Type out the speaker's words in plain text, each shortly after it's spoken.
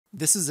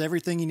This is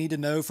everything you need to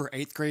know for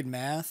 8th grade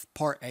math,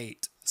 part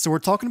 8. So we're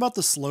talking about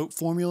the slope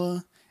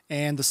formula,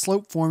 and the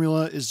slope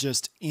formula is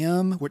just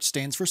m, which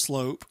stands for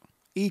slope,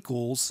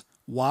 equals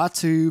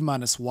y2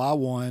 minus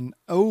y1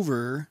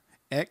 over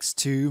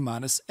x2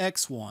 minus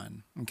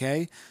x1,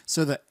 okay?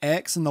 So the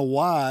x and the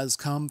y's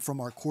come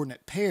from our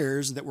coordinate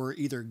pairs that were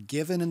either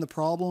given in the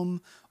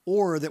problem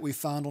or that we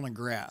found on a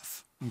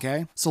graph,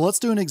 okay? So let's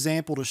do an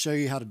example to show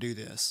you how to do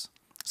this.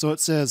 So it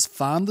says,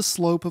 find the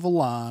slope of a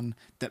line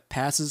that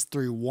passes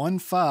through 1,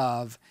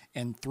 5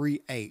 and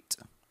 3, 8.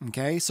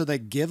 Okay, so they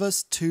give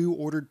us two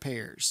ordered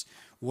pairs.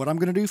 What I'm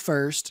going to do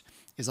first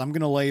is I'm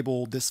going to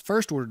label this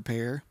first ordered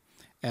pair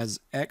as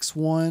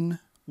x1,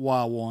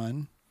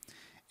 y1,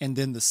 and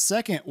then the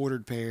second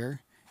ordered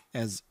pair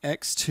as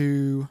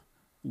x2,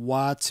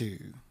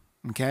 y2.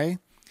 Okay,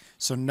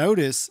 so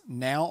notice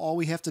now all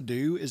we have to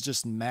do is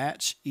just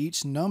match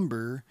each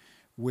number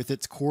with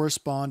its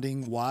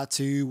corresponding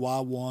y2,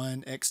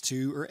 y1,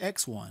 x2, or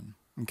x1.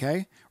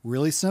 Okay,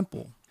 really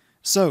simple.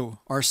 So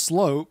our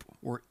slope,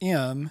 or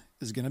m,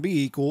 is going to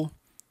be equal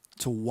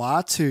to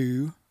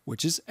y2,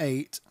 which is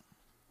 8,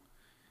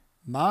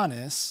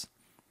 minus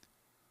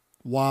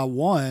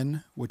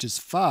y1, which is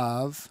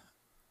 5,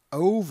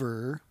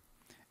 over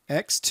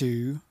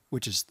x2,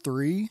 which is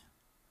 3,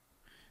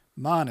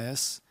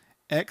 minus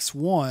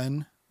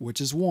x1, which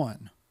is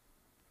 1.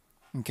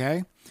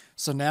 Okay,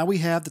 so now we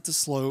have that the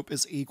slope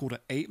is equal to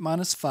 8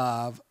 minus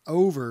 5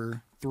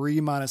 over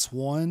 3 minus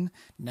 1.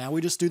 Now we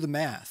just do the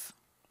math.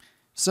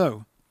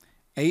 So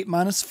 8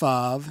 minus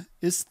 5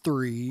 is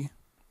 3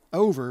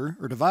 over,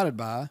 or divided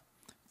by,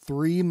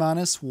 3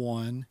 minus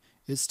 1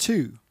 is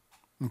 2.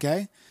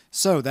 Okay,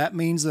 so that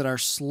means that our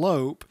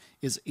slope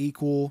is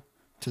equal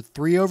to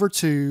 3 over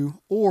 2,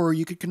 or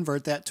you could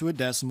convert that to a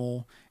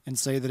decimal and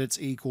say that it's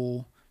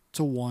equal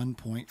to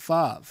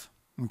 1.5.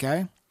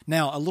 Okay.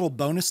 Now, a little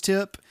bonus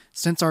tip,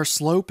 since our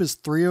slope is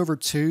 3 over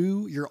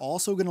 2, you're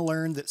also going to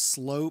learn that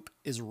slope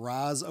is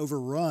rise over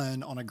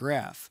run on a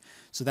graph.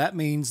 So that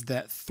means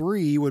that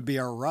 3 would be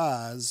our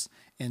rise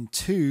and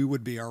 2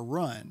 would be our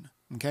run.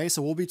 Okay,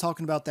 so we'll be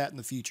talking about that in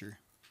the future.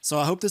 So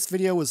I hope this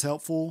video was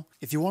helpful.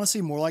 If you want to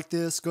see more like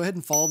this, go ahead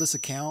and follow this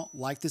account,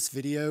 like this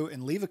video,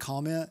 and leave a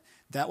comment.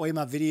 That way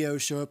my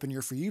videos show up in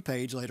your For You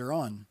page later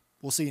on.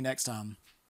 We'll see you next time.